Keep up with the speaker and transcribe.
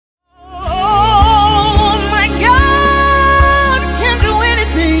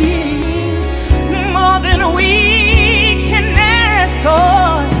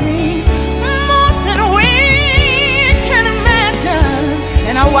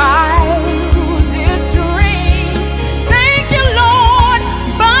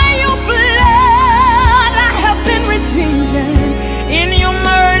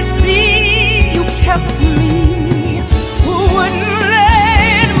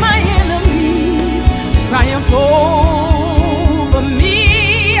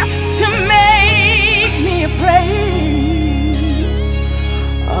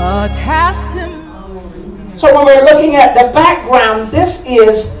looking at the background, this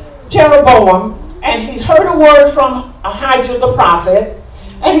is Jeroboam, and he's heard a word from Ahijah the prophet,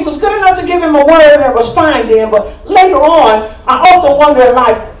 and he was good enough to give him a word, and it was fine then, but later on, I often wonder in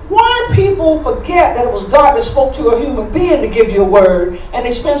life, why people forget that it was God that spoke to a human being to give you a word, and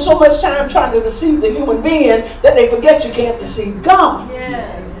they spend so much time trying to deceive the human being that they forget you can't deceive God.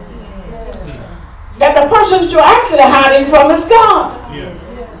 Yeah. That the person that you're actually hiding from is God. Yeah.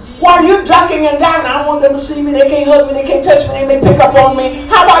 While you're ducking and diving, I don't want them to see me, they can't hug me, they can't touch me, they may pick up on me.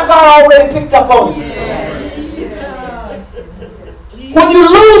 How about God already picked up on you? Yeah. When you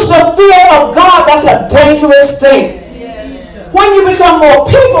lose the fear of God, that's a dangerous thing. When you become more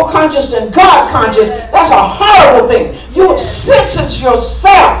people conscious than God conscious, that's a horrible thing. You have sentenced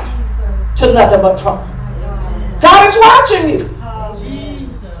yourself to nothing but trouble. God is watching you.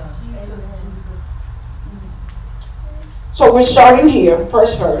 So we're starting here,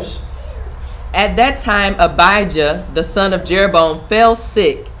 first verse. At that time, Abijah, the son of Jeroboam, fell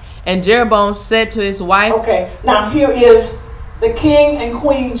sick, and Jeroboam said to his wife. Okay, now here is the king and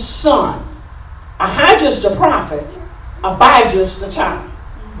queen's son. Ahijah's the prophet. Abijah's the child.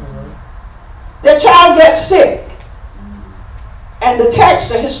 Their child gets sick. And the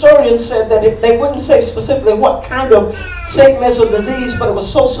text, the historian said that they wouldn't say specifically what kind of sickness or disease, but it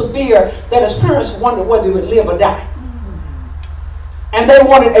was so severe that his parents wondered whether he would live or die. And they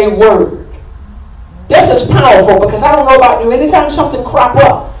wanted a word. This is powerful because I don't know about you. Anytime something crop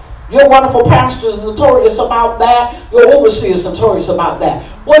up, your wonderful pastor is notorious about that. Your overseer is notorious about that.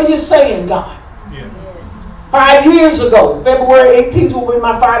 What are you saying, God? 5 years ago, February 18th will be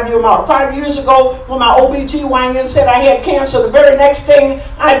my 5-year mark. 5 years ago, when my OBGYN said I had cancer, the very next thing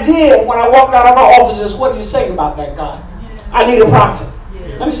I did when I walked out of our office is, what are you saying about that, God? I need a prophet.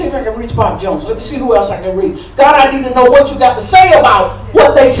 Let me see if I can reach Bob Jones. Let me see who else I can reach. God, I need to know what you got to say about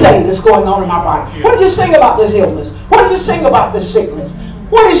what they say that's going on in my body. What do you say about this illness? What do you say about this sickness?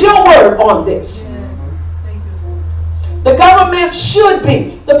 What is your word on this? The government should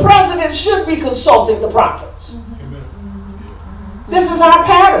be, the president should be consulting the prophets. This is our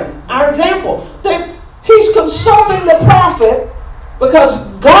pattern, our example. That he's consulting the prophet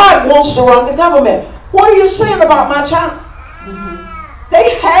because God wants to run the government. What are you saying about my child?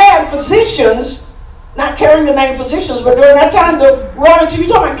 They had physicians, not carrying the name physicians, but during that time, the royalty,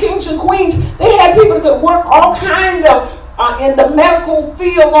 you're talking about kings and queens, they had people that could work all kind of in the medical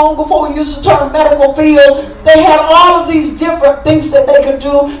field long before we used the term medical field. They had all of these different things that they could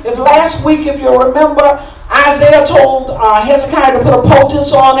do. If last week, if you remember, Isaiah told Hezekiah to put a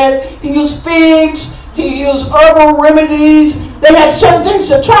poultice on it. He used figs. He used herbal remedies. They had certain things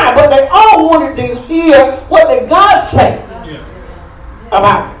to try, but they all wanted to hear what did God say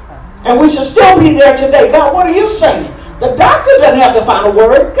about it. And we should still be there today. God, what are you saying? The doctor doesn't have the final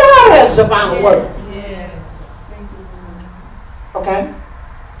word. God has the final word. Okay?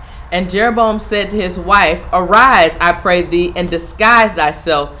 And Jeroboam said to his wife, arise, I pray thee, and disguise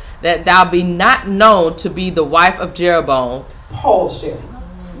thyself, that thou be not known to be the wife of Jeroboam. Pause there.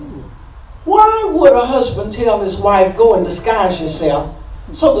 Why would a husband tell his wife, go and disguise yourself,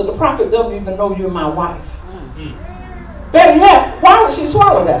 so that the prophet doesn't even know you're my wife? Better yet, why would she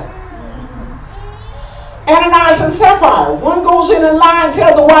swallow that? Ananias and Sapphira, one goes in and lies and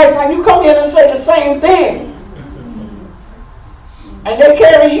tells the wife, now you come in and say the same thing. And they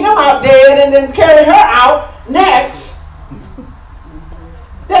carry him out dead and then carry her out next.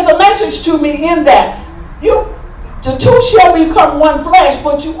 There's a message to me in that. The two shall become one flesh,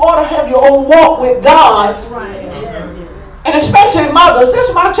 but you ought to have your own walk with God. And especially mothers, this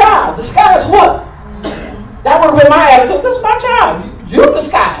is my child. Disguise what? That would have been my attitude. This is my child. You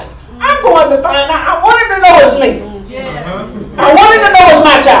disguise. I'm going to find out. I want him to know it's me. I want him to know it's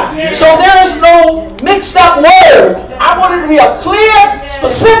my child. So there is no mixed up word. I want it to be a clear,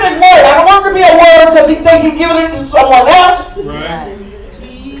 specific word. I don't want it to be a word because he think he's giving it to someone else. Right.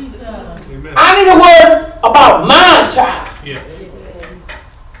 I need a word about my child.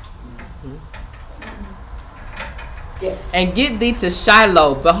 Yes. And get thee to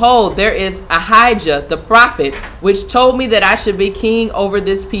Shiloh. Behold, there is Ahijah the prophet, which told me that I should be king over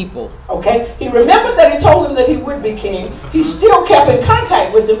this people. Okay. He remembered that he told him that he would be king. He still kept in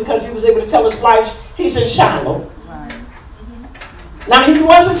contact with him because he was able to tell his wife he's in Shiloh. Now, he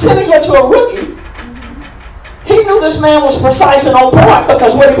wasn't sending her to a rookie. He knew this man was precise and on point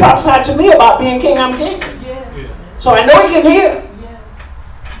because what he prophesied to me about being king, I'm king. So I know he can hear.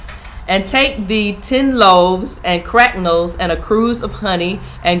 And take thee 10 loaves and cracknels and a cruse of honey,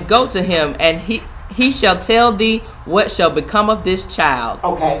 and go to him, and he shall tell thee what shall become of this child.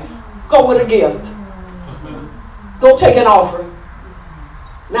 Okay. Go with a gift. Go take an offering.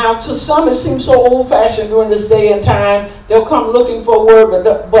 Now, to some it seems so old-fashioned during this day and time. They'll come looking for a word,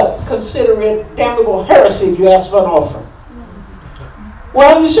 but consider it damnable heresy if you ask for an offering.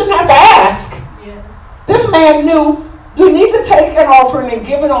 Well, you shouldn't have to ask. This man knew you need to take an offering and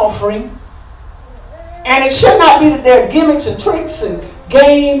give an offering. And it should not be that there are gimmicks and tricks and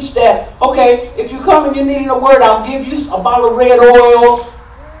games that, okay, if you come and you need a word, I'll give you a bottle of red oil.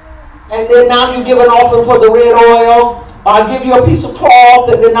 And then now you give an offering for the red oil. I'll give you a piece of cloth,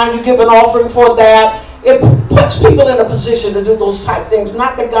 and then now you give an offering for that. It puts people in a position to do those type things.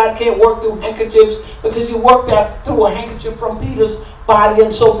 Not that God can't work through handkerchiefs, because you worked that through a handkerchief from Peter's body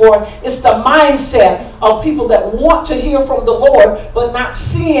and so forth. It's the mindset of people that want to hear from the Lord, but not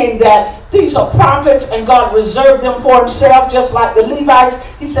seeing that these are prophets and God reserved them for himself, just like the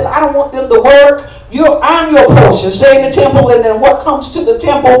Levites. He said, I don't want them to work. I'm your portion. Stay in the temple, and then what comes to the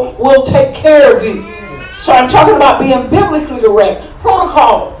temple will take care of you. So I'm talking about being biblically correct.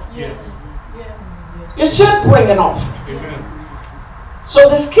 Protocol. You should bring an offering. So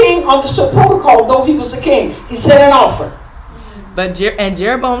this king understood protocol, though he was a king. He sent an offering. But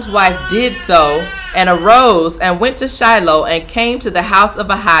Jeroboam's wife did so, and arose and went to Shiloh and came to the house of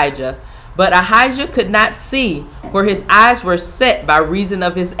Ahijah. But Ahijah could not see, for his eyes were set by reason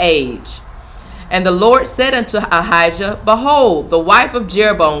of his age. And the Lord said unto Ahijah, Behold, the wife of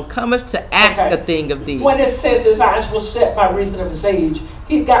Jeroboam cometh to ask a thing of thee. When it says his eyes were set by reason of his age,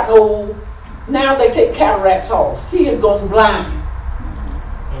 he'd gotten old. Now they take cataracts off. He had gone blind.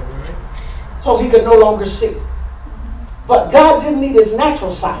 So he could no longer see. But God didn't need his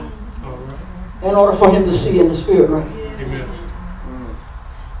natural sight in order for him to see in the spirit realm.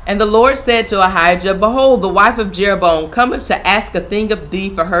 And the Lord said to Ahijah, Behold, the wife of Jeroboam cometh to ask a thing of thee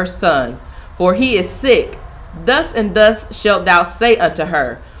for her son, for he is sick. Thus and thus shalt thou say unto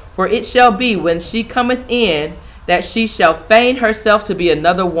her, for it shall be when she cometh in, that she shall feign herself to be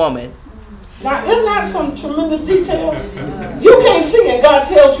another woman. Now, isn't that some tremendous detail? You can't see, and God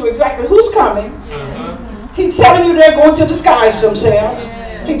tells you exactly who's coming. He's telling you they're going to disguise themselves.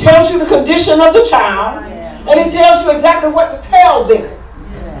 He tells you the condition of the child, and he tells you exactly what to tell them.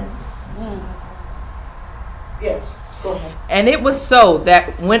 Yes, go ahead. And it was so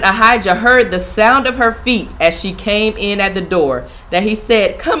that when Ahijah heard the sound of her feet as she came in at the door, that he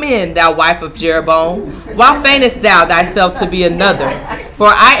said, Come in, thou wife of Jeroboam. Why feignest thou thyself to be another? For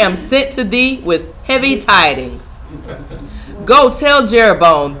I am sent to thee with heavy tidings. Go tell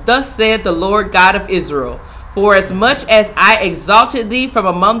Jeroboam, Thus saith the Lord God of Israel, For as much as I exalted thee from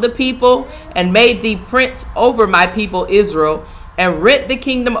among the people, and made thee prince over my people Israel, and rent the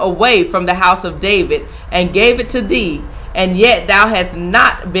kingdom away from the house of David, and gave it to thee, and yet thou hast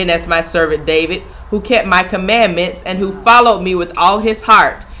not been as my servant David, who kept my commandments, and who followed me with all his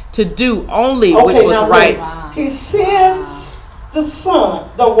heart, to do only which was right. He sends the son,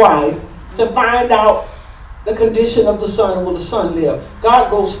 the wife, to find out the condition of the son and will the son live. God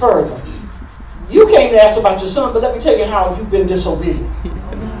goes further. You can't ask about your son, but let me tell you how you've been disobedient.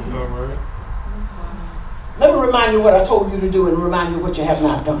 Let me remind you what I told you to do and remind you what you have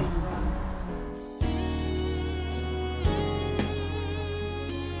not done.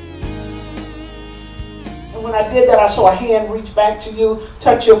 And when I did that, I saw a hand reach back to you,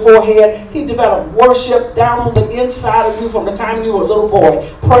 touch your forehead. He developed worship down on the inside of you from the time you were a little boy.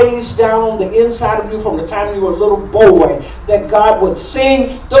 Praise down on the inside of you from the time you were a little boy. That God would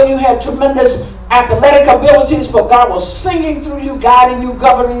sing, though you had tremendous athletic abilities, but God was singing through you, guiding you,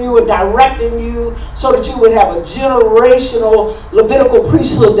 governing you, and directing you so that you would have a generational Levitical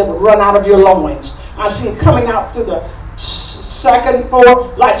priesthood that would run out of your loins. I see it coming out through the second,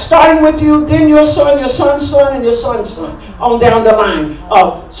 fourth, like starting with you, then your son, your son's son, and your son's son, on down the line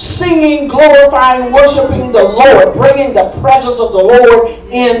of singing, glorifying, worshiping the Lord, bringing the presence of the Lord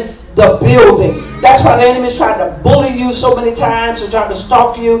in the building. That's why the enemy's trying to bully you so many times and trying to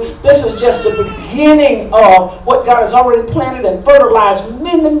stalk you. This is just the beginning of what God has already planted and fertilized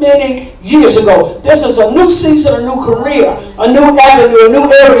many, many years ago. This is a new season, a new career, a new avenue, a new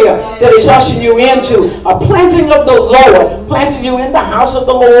area that is ushering you into. A planting of the Lord, planting you in the house of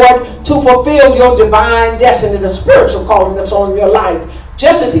the Lord to fulfill your divine destiny, the spiritual calling that's on your life.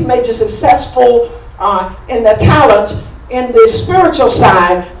 Just as he made you successful in the talents, in the spiritual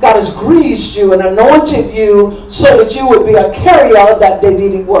side, God has greased you and anointed you so that you would be a carrier of that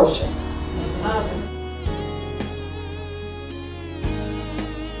Davidic worship.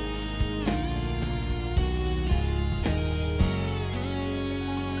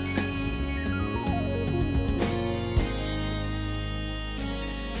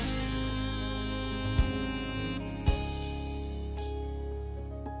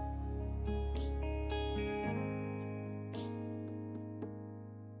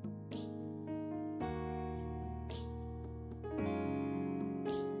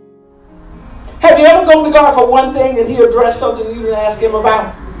 you ever gone to God for one thing and he addressed something you didn't ask him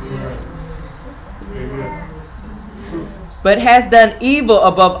about? But hast done evil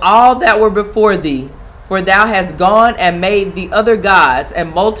above all that were before thee. For thou hast gone and made the other gods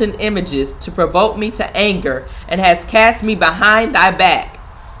and molten images to provoke me to anger, and hast cast me behind thy back.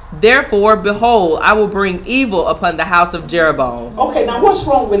 Therefore, behold, I will bring evil upon the house of Jeroboam. Okay, now what's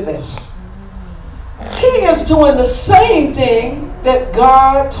wrong with this? He is doing the same thing that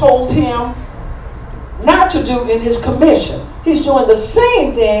God told him not to do in his commission. He's doing the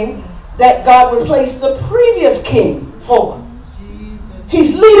same thing that God replaced the previous king for.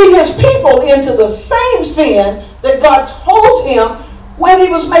 He's leading his people into the same sin that God told him when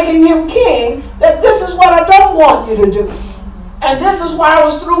he was making him king, that this is what I don't want you to do. And this is why I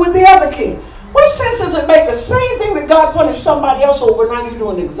was through with the other king. What sense does it make the same thing that God punished somebody else over, now you're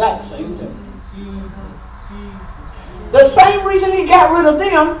doing the exact same thing? The same reason he got rid of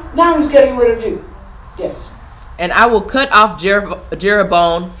them, now he's getting rid of you. Yes. And I will cut off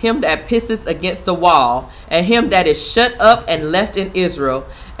Jeroboam, him that pisses against the wall, and him that is shut up and left in Israel.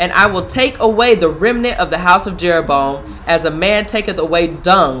 And I will take away the remnant of the house of Jeroboam, as a man taketh away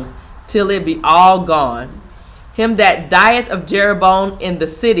dung, till it be all gone. Him that dieth of Jeroboam in the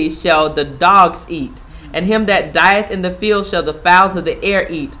city shall the dogs eat, and him that dieth in the field shall the fowls of the air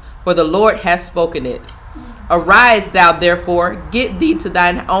eat, for the Lord hath spoken it. Arise thou therefore, get thee to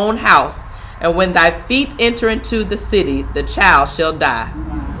thine own house, and when thy feet enter into the city, the child shall die.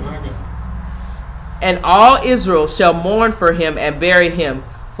 And all Israel shall mourn for him and bury him,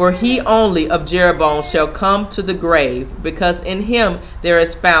 for he only of Jeroboam shall come to the grave, because in him there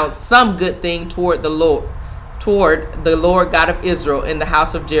is found some good thing toward the Lord God of Israel in the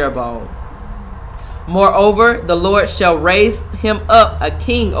house of Jeroboam. Moreover, the Lord shall raise him up a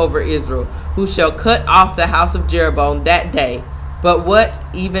king over Israel, who shall cut off the house of Jeroboam that day. But what,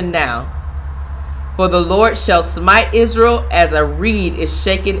 even now? For the Lord shall smite Israel as a reed is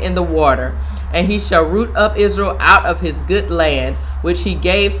shaken in the water, and he shall root up Israel out of his good land, which he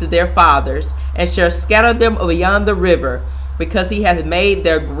gave to their fathers, and shall scatter them beyond the river, because he hath made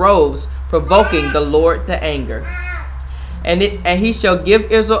their groves, provoking the Lord to anger. And he shall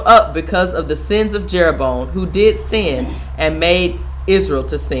give Israel up because of the sins of Jeroboam, who did sin and made Israel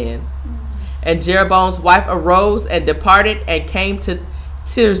to sin. And Jeroboam's wife arose and departed and came to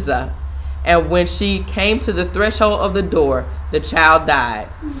Tirzah. And when she came to the threshold of the door, the child died.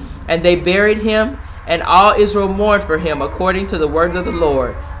 And they buried him, and all Israel mourned for him according to the word of the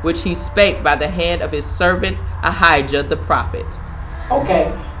Lord, which he spake by the hand of his servant Ahijah the prophet.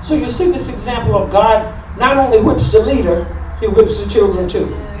 Okay, so you see this example of God not only whips the leader, he whips the children too.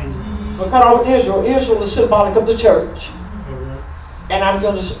 But God on Israel is symbolic of the church. And I'm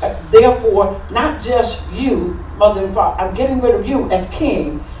going to, therefore, not just you, mother and father, I'm getting rid of you as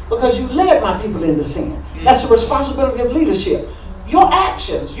king, because you led my people into sin. That's the responsibility of leadership. Your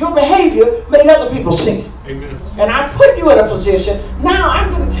actions, your behavior made other people sin. Amen. And I put you in a position, now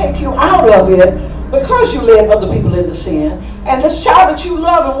I'm going to take you out of it because you led other people into sin. And this child that you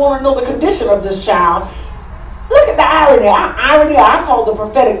love and want to know the condition of this child, look at the irony. I call the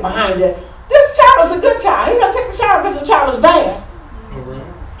prophetic behind it. This child is a good child. He doesn't take the child because the child is bad. Right.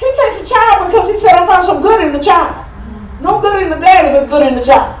 He takes the child because he said, I found some good in the child. No good in the daddy, but good in the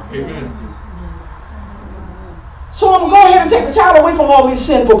child. Amen. So I'm going to go ahead and take the child away from all these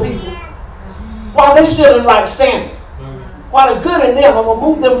sinful people while they're still in right standing. While it's good in them, I'm going to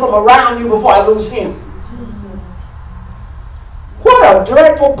move them from around you before I lose him. What a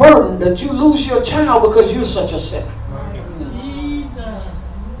dreadful burden that you lose your child because you're such a sinner.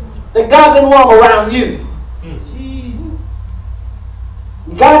 That God didn't want them around you.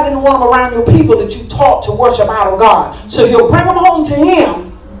 God didn't want them around your people that you taught to worship idol God. So you'll bring them home to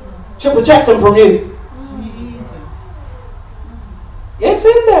him to protect them from you. It's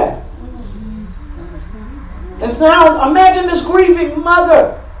in there. And now imagine this grieving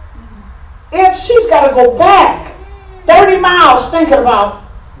mother. She's got to go back 30 miles thinking about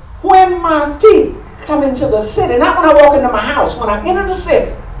when my feet come into the city. Not when I walk into my house. When I enter the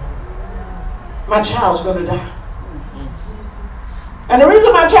city, my child's going to die. And the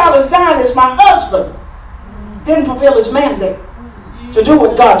reason my child is dying is my husband didn't fulfill his mandate to do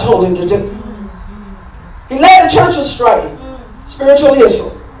what God told him to do. He led the church astray. Spiritual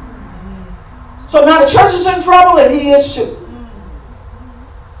Israel. So now the church is in trouble and he is too.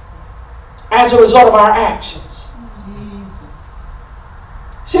 As a result of our actions.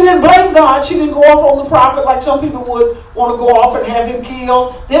 She didn't blame God. She didn't go off on the prophet like some people would want to go off and have him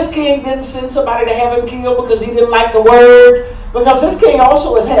killed. This king didn't send somebody to have him killed because he didn't like the word. Because this king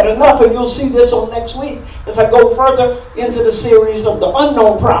also has had enough, and you'll see this on next week as I go further into the series of the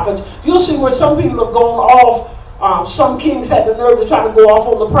unknown prophets. You'll see where some people have gone off. Some kings had the nerve to try to go off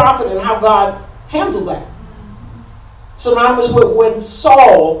on the prophet and how God handled that. Synonymous with when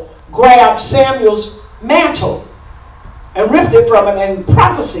Saul grabbed Samuel's mantle and ripped it from him and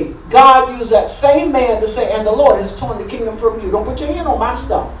prophecy. God used that same man to say, and the Lord has torn the kingdom from you. Don't put your hand on my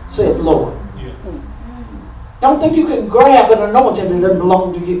stuff, said the Lord. Yeah. Don't think you can grab an anointing that doesn't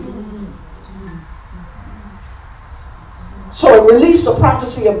belong to you. So it released a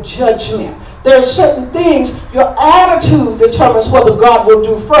prophecy of judgment. There are certain things, your attitude determines whether God will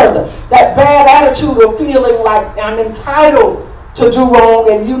do further. That bad attitude of feeling like I'm entitled to do wrong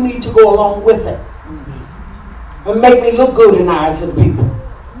and you need to go along with it. And make me look good in the eyes of the people.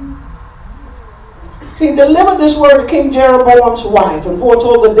 He delivered this word to King Jeroboam's wife and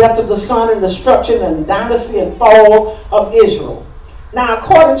foretold the death of the son and destruction and dynasty and fall of Israel. Now,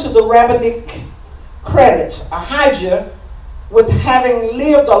 according to the rabbinic credits, Ahijah, with having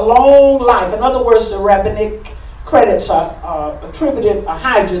lived a long life, in other words, the rabbinic credits are attributed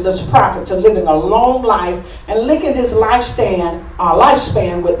Ahijah, this prophet, to living a long life and linking his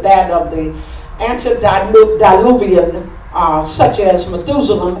lifespan with that of the antediluvian, such as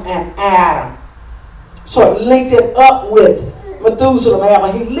Methuselah and Adam. So it linked it up with Methuselah and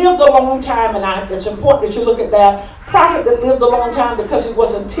Adam. He lived a long time, and it's important that you look at that. Prophet that lived a long time because he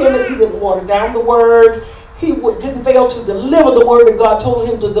wasn't timid, he didn't water down the word. He didn't fail to deliver the word that God told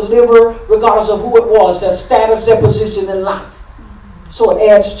him to deliver, regardless of who it was, their status, their position in life. So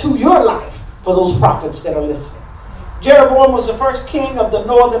it adds to your life for those prophets that are listening. Jeroboam was the first king of the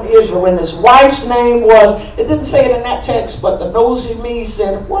northern Israel, and his wife's name was, it didn't say it in that text, but the nosy me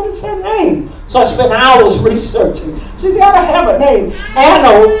said, what is her name? So I spent hours researching. She's got to have a name.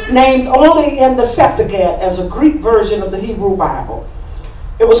 Anno, named only in the Septuagint as a Greek version of the Hebrew Bible.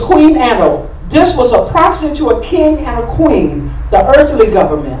 It was Queen Anno. This was a prophecy to a king and a queen, the earthly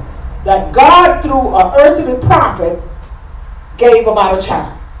government, that God, through an earthly prophet, gave about a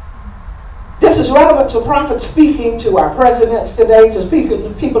child. This is relevant to prophets speaking to our presidents today, to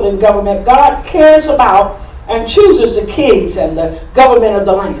people in government. God cares about and chooses the kings and the government of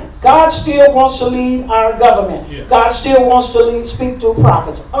the land. God still wants to lead our government. Yeah. God still wants to speak through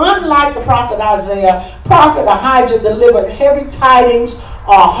prophets. Unlike the prophet Isaiah, prophet Ahijah delivered heavy tidings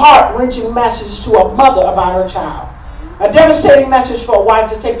or a heart-wrenching message to a mother about her child. A devastating message for a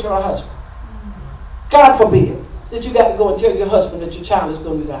wife to take to her husband. God forbid that you got to go and tell your husband that your child is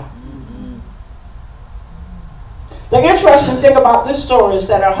going to die. The interesting thing about this story is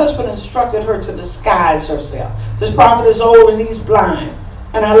that her husband instructed her to disguise herself. This prophet is old and he's blind.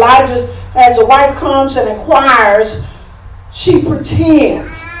 And Elijah, as the wife comes and inquires, she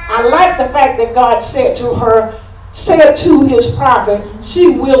pretends. I like the fact that God said to his prophet, she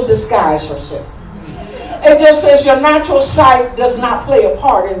will disguise herself. It just says your natural sight does not play a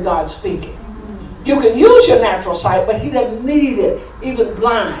part in God speaking. You can use your natural sight, but he doesn't need it, even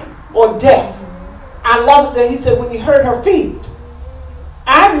blind or deaf. I love it that he said when he heard her feet,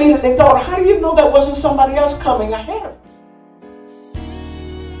 I immediately thought, how do you know that wasn't somebody else coming ahead of her?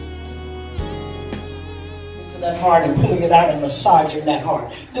 Into that heart and pulling it out and massaging that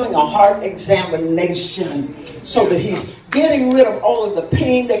heart. Doing a heart examination so that he's getting rid of all of the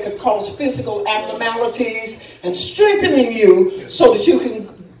pain that could cause physical abnormalities and strengthening you so that you can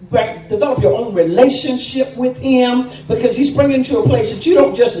develop your own relationship with him, because he's bringing you to a place that you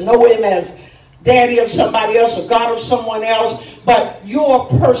don't just know him as daddy of somebody else or God of someone else, but your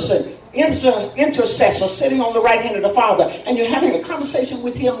person, intercessor sitting on the right hand of the Father, and you're having a conversation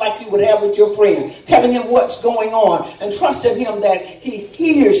with him like you would have with your friend, telling him what's going on and trusting him that he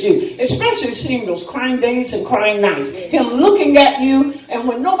hears you, especially seeing those crying days and crying nights. Him looking at you, and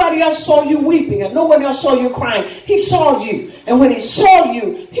when nobody else saw you weeping and no one else saw you crying, he saw you. And when he saw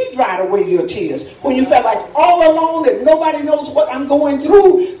you, he dried away your tears. When you felt like all alone and nobody knows what I'm going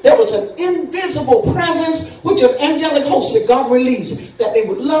through, there was an invisible presence, which an angelic host that God released, that they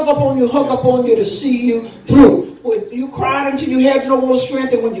would love upon you, hug upon you to see you through. When you cried until you had no more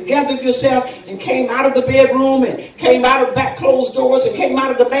strength, and when you gathered yourself and came out of the bedroom and came out of back closed doors and came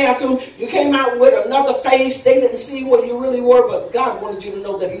out of the bathroom, you came out with another face. They didn't see what you really were, but God wanted you to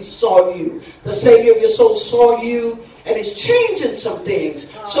know that he saw you. The Savior of your soul saw you, and it's changing some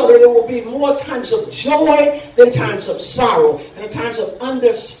things so that there will be more times of joy than times of sorrow, and times of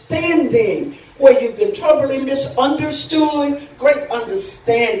understanding where you've been totally misunderstood, great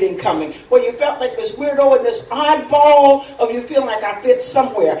understanding coming. Where you felt like this weirdo and this oddball of you feeling like I fit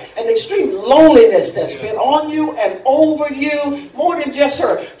somewhere. And extreme loneliness that's been on you and over you, more than just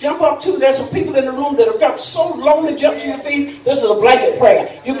her. Jump up to, there's some people in the room that have felt so lonely, jump to your feet. This is a blanket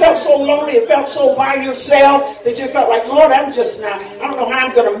prayer. You felt so lonely and felt so by yourself that you felt like, Lord, I don't know how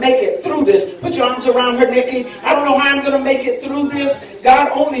I'm going to make it through this. Put your arms around her, Nikki. I don't know how I'm going to make it through this. God,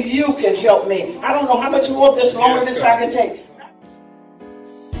 only you can help me. I don't know how much more of this loneliness I can take.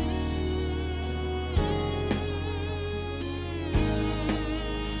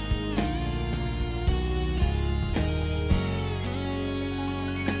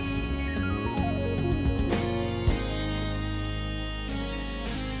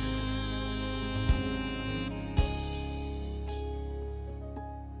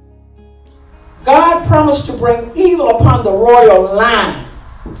 God promised to bring evil upon the royal line.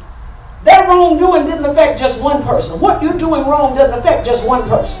 That wrongdoing didn't affect just one person. What you're doing wrong doesn't affect just one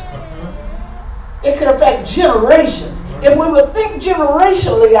person. It could affect generations. If we would think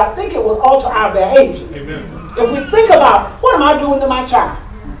generationally, I think it would alter our behavior. Amen. If we think about, what am I doing to my child?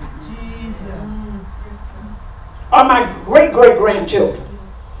 Jesus. Or my great-great-grandchildren.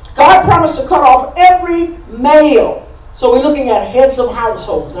 God promised to cut off every male. So we're looking at heads of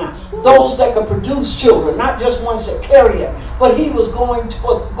households now. Those that could produce children, not just ones that carry it. But he was going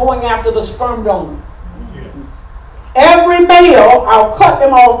after the sperm donor. Yeah. Every male, I'll cut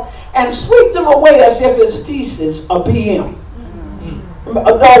them off and sweep them away as if it's feces or BM.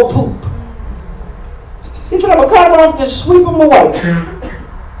 A dog poop. He said, I'm going to cut them off and sweep them away.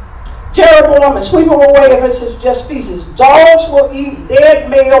 Jeroboam, and sweep them away if it's just feces. Dogs will eat dead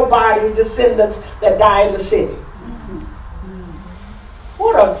male body descendants that die in the city.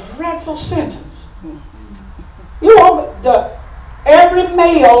 What a dreadful sentence. You know, every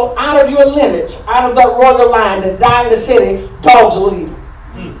male out of your lineage, out of that royal line that died in the city, dogs will eat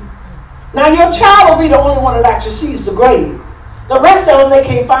them. Now your child will be the only one that actually sees the grave. The rest of them, they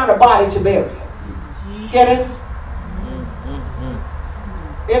can't find a body to bury. Get it?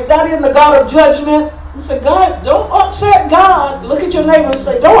 If that isn't the God of judgment, you say, God, don't upset God. Look at your neighbor and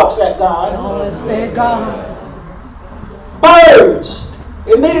say, don't upset God. Don't upset God. Birds.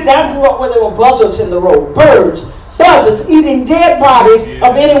 Immediately, I grew up where there were buzzards in the road. Birds, buzzards eating dead bodies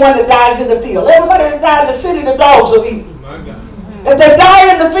of anyone that dies in the field. Everybody that died in the city, the dogs will eat. If they die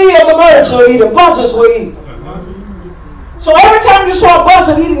in the field, the birds will eat them. Buzzards will eat them. So every time you saw a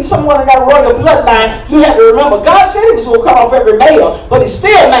buzzard eating someone in that royal bloodline, you had to remember, God said he was going to cut off every male, but he's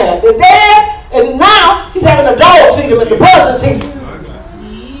still mad. They're dead, and now he's having the dogs eat them and the buzzards eat them.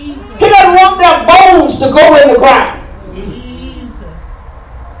 He doesn't want their bones to go in the ground.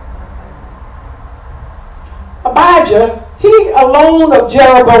 Abijah, he alone of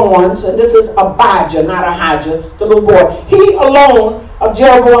Jeroboam's, and this is Abijah, not Ahijah, the little boy. He alone of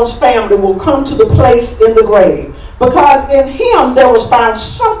Jeroboam's family will come to the place in the grave, because in him there was found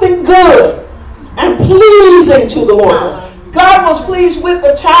something good and pleasing to the Lord. God was pleased with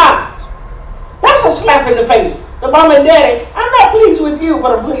the child. That's a slap in the face. The mom and daddy, I'm not pleased with you,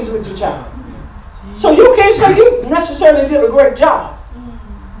 but I'm pleased with your child. So you can't say you necessarily did a great job.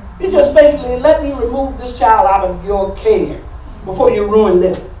 You just basically let me remove this child out of your care before you ruin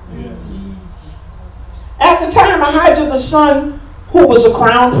them. Yeah. At the time, Ahijah the son, who was a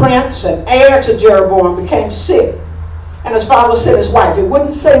crown prince and heir to Jeroboam, became sick. And his father sent his wife. It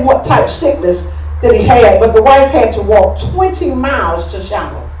wouldn't say what type of sickness that he had, but the wife had to walk 20 miles to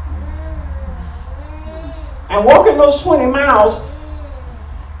Shiloh. And walking those 20 miles,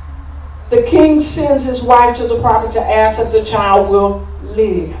 the king sends his wife to the prophet to ask if the child will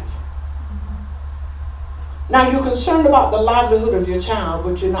live. Now you're concerned about the livelihood of your child,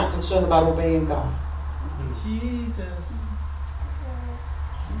 but you're not concerned about obeying God. Jesus.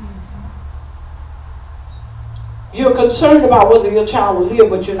 You're concerned about whether your child will live,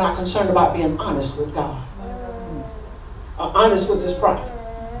 but you're not concerned about being honest with God. Or honest with this prophet.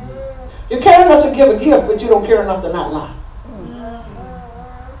 You care enough to give a gift, but you don't care enough to not lie.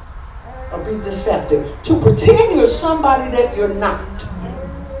 Or be deceptive. To pretend you're somebody that you're not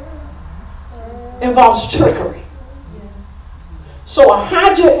involves trickery. So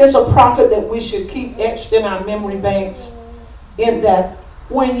Ahijah is a prophet that we should keep etched in our memory banks, in that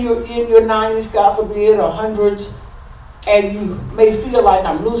when you're in your 90s, God forbid, or hundreds, and you may feel like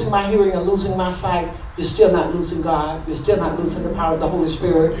I'm losing my hearing and losing my sight, you're still not losing God. You're still not losing the power of the Holy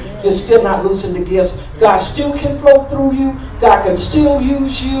Spirit. You're still not losing the gifts. God still can flow through you. God can still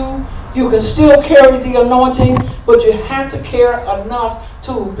use you. You can still carry the anointing, but you have to care enough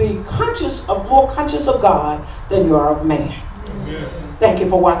to be more conscious of God than you are of man. Yes. Thank you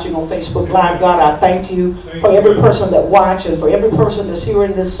for watching on Facebook Live. God, I thank you for every person that watches and for every person that's here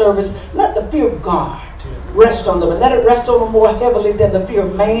in this service. Let the fear of God rest on them, and let it rest on them more heavily than the fear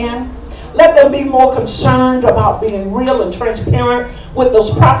of man. Let them be more concerned about being real and transparent with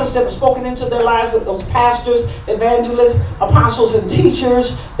those prophets that have spoken into their lives, with those pastors, evangelists, apostles, and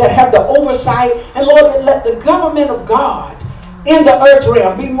teachers that have the oversight. And Lord, let the government of God in the earth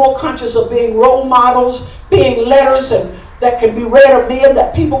realm be more conscious of being role models, being letters and that can be read of men,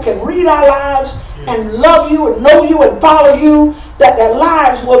 that people can read our lives and love you and know you and follow you, that their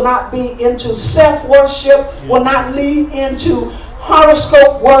lives will not be into self-worship, will not lead into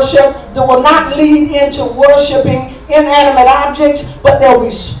horoscope worship, that will not lead into worshiping inanimate objects, but they'll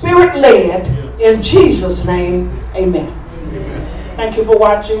be spirit-led. In Jesus' name, amen. Thank you for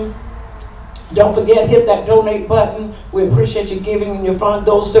watching. Don't forget, hit that donate button. We appreciate you giving in your fund.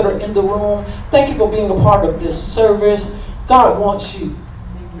 Those that are in the room, thank you for being a part of this service. God wants you.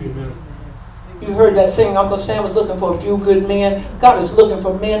 Amen. You heard that saying, Uncle Sam was looking for a few good men. God is looking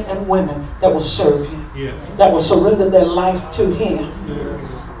for men and women that will serve Him, that will surrender their life to Him,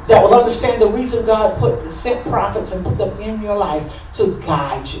 that will understand the reason God sent prophets and put them in your life to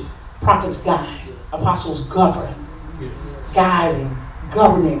guide you. Prophets guide, apostles govern, guiding,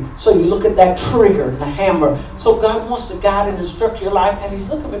 governing. So you look at that trigger, the hammer. So God wants to guide and instruct your life, and He's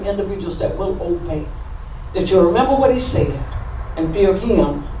looking for individuals that will obey, that you'll remember what He said and fear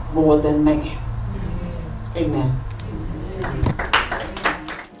Him more than man. Amen.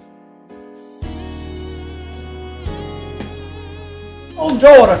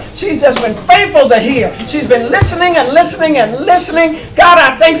 Daughter, she's just been faithful to hear. She's been listening and listening and listening. God,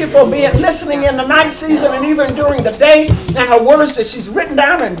 I thank you for being listening in the night season and even during the day. And her words that she's written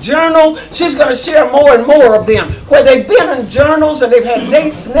down in journal, she's going to share more and more of them, where they've been in journals and they've had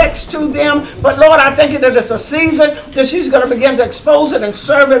dates next to them. But Lord, I thank you that it's a season that she's going to begin to expose it and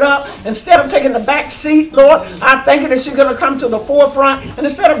serve it up. Instead of taking the back seat, Lord, I thank you that she's going to come to the forefront. And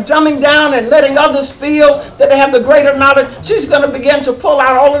instead of dumbing down and letting others feel that they have the greater knowledge, she's going to begin to pull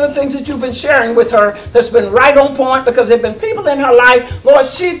out all of the things that you've been sharing with her that's been right on point, because there have been people in her life, Lord,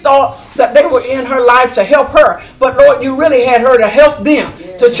 she thought that they were in her life to help her, but Lord, you really had her to help them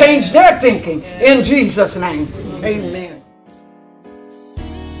to change their thinking in Jesus' name. Amen.